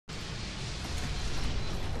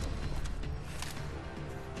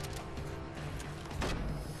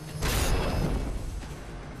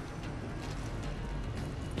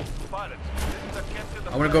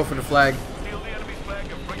want to go for the flag. Steal the enemy flag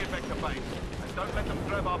and bring it back to base. And don't let them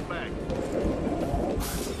grab our flag.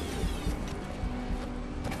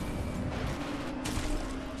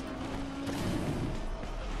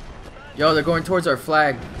 Yo, they're going towards our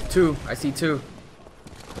flag. Two. I see two.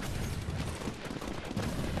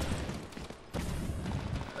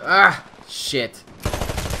 Ah, shit.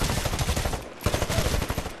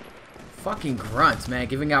 Fucking grunts, man.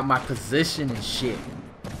 Giving out my position and shit.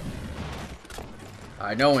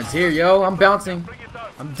 Alright, no one's here, yo. I'm bouncing.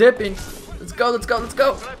 I'm dipping. Let's go, let's go, let's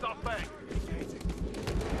go.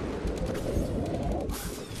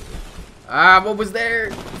 Ah, what was there?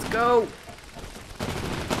 Let's go.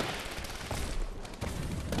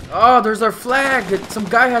 Oh, there's our flag. Some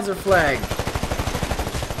guy has our flag.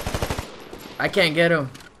 I can't get him.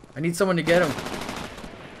 I need someone to get him.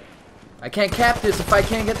 I can't cap this if I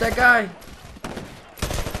can't get that guy.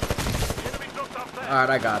 Alright,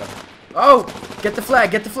 I got him. Oh! Get the flag,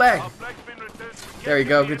 get the flag. There you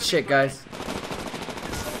go. Good shit, guys.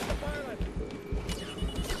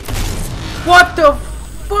 What the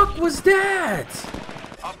fuck was that?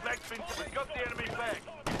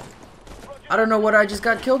 I don't know what I just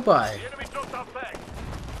got killed by.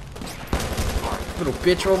 Little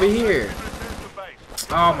bitch over here.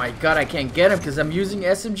 Oh my god, I can't get him because I'm using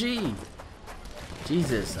SMG.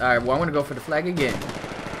 Jesus. Alright, well, I'm gonna go for the flag again.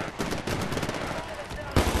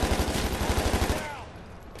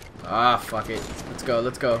 Ah, fuck it. Let's go,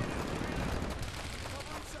 let's go.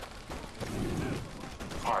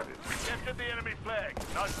 Captured the enemy flag.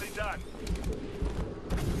 Nicely done.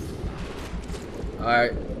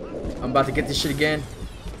 Alright. I'm about to get this shit again.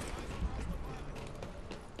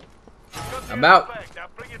 I'm out. Now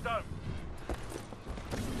bring it home.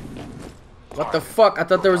 What the fuck? I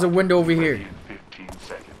thought there was a window over here. 15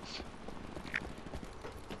 seconds.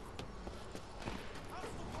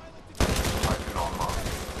 Target online.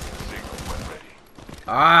 Signal when ready.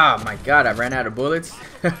 Ah, my god, I ran out of bullets.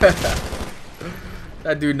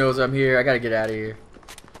 That dude knows I'm here. I gotta get out of here.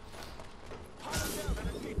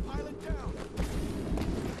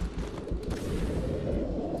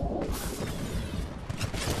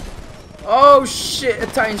 Oh shit, a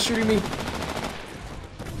Titan shooting me.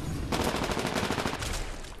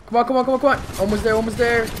 Come on, come on, come on, come on. Almost there, almost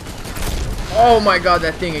there. Oh my god,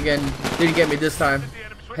 that thing again. Didn't get me this time.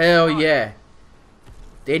 Hell yeah.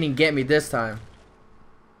 They didn't get me this time.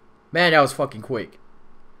 Man, that was fucking quick.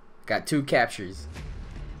 Got 2 captures.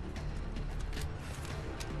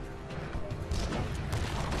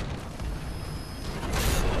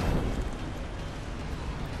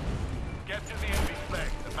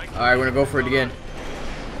 Alright, we're gonna go for it again.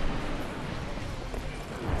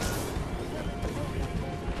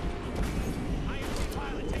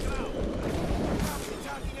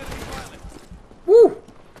 Woo!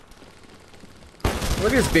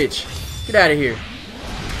 Look at this bitch. Get out of here.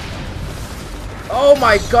 Oh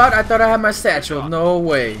my god, I thought I had my satchel. No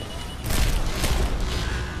way.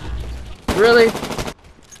 Really?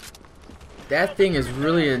 That thing is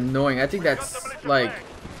really annoying. I think that's like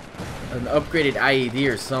an upgraded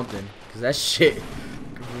IED or something, because that shit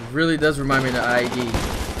really does remind me of the IED.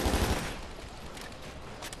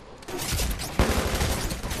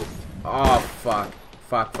 Oh fuck,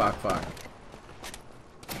 fuck, fuck, fuck.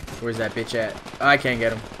 Where's that bitch at? I can't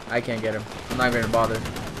get him. I can't get him. I'm not even gonna bother.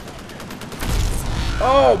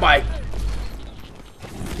 Oh my!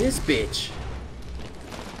 This bitch.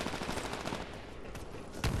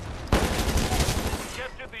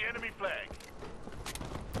 Captured the enemy flag.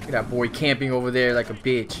 Look at that boy camping over there like a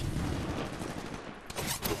bitch.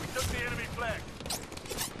 We took the enemy flag.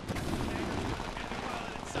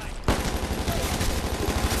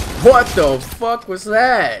 What the fuck was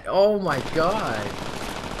that? Oh my god.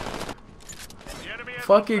 The enemy has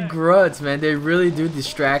Fucking the flag. grunts, man. They really do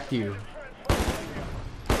distract you.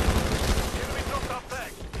 The enemy dropped our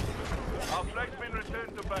flag. Our flag's been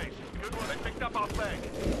returned to base. Good one. They picked up our flag.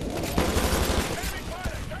 Enemy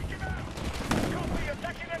pilot, take him out. Copy,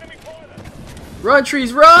 attacking enemy pilot. Run,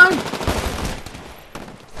 trees, run!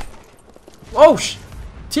 Oh,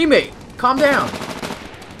 teammate, calm down.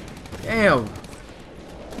 Damn.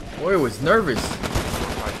 Boy, was nervous.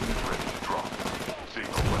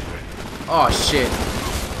 Oh, shit.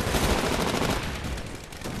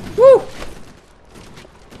 Woo!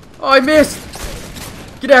 Oh, I missed.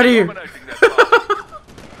 Get out of here.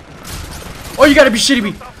 Oh, you gotta be shitting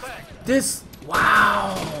me. This,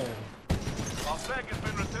 wow. Our flag has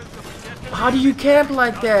been returned to the captain. How do you camp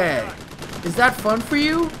like that? Is that fun for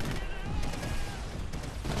you?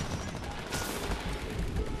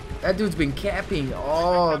 That dude's been camping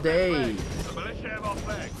all day. The militia have our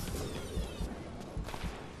flag.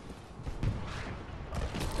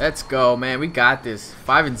 Let's go, man. We got this.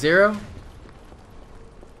 5-0.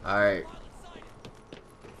 All right.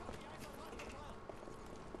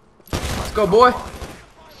 Let's go, boy.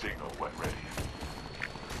 Signal when ready.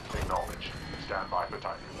 Acknowledge. Stand by for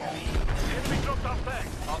Titanfall. Enemy dropped our flag.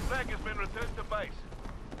 Our flag has been returned to base.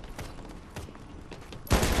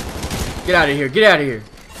 Get out of here. Get out of here.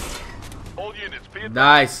 All units, be advised.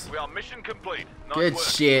 Nice. We are mission complete. Nice Good work.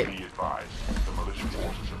 shit. Be advised, the militia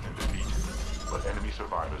forces have been defeated, but enemy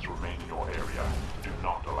survivors remain in your area. Do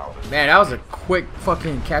not allow them. Man, that was a quick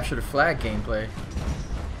fucking capture the flag gameplay.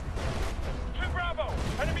 2 Bravo.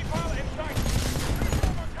 Enemy pilot in sight.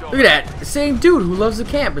 Look at that. The same dude who loves the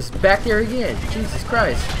camp is back there again. Jesus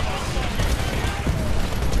Christ.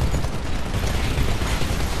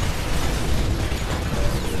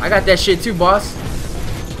 I got that shit too, boss.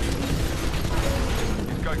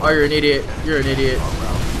 Oh, you're an idiot. You're an idiot.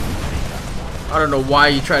 I don't know why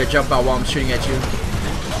you try to jump out while I'm shooting at you.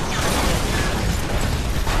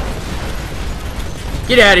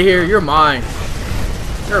 Get out of here. You're mine.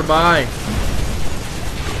 You're mine.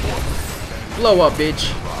 Blow up,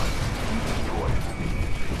 bitch.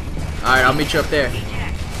 Alright, I'll meet you up there.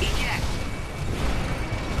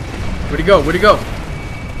 Where'd he go? Where'd he go?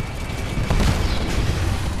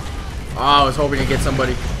 Oh, I was hoping to get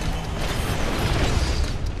somebody.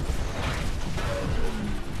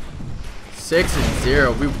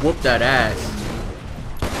 6-0. We whooped that ass.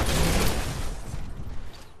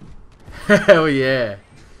 Hell yeah.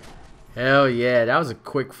 Hell yeah. That was a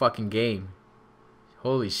quick fucking game.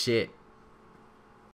 Holy shit.